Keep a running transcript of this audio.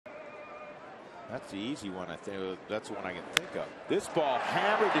That's the easy one. I think that's the one I can think of. This ball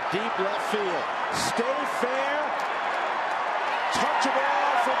hammered to deep left field. Stay fair.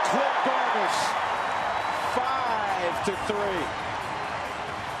 Touchable for Clint Barmes. 5-3.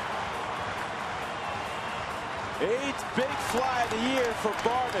 8th big fly of the year for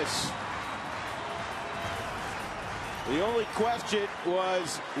Barmes. The only question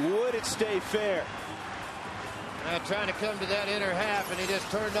was, would it stay fair? Trying to come to that inner half, and he just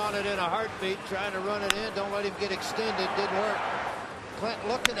turned on it in a heartbeat, trying to run it in. Don't let him get extended. Didn't work. Clint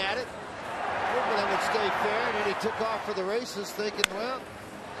looking at it, hoping it would stay fair, and then he took off for the races, thinking, well,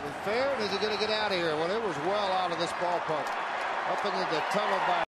 is it fair, and is he going to get out of here? Well, it was well out of this ballpark, up into the tunnel by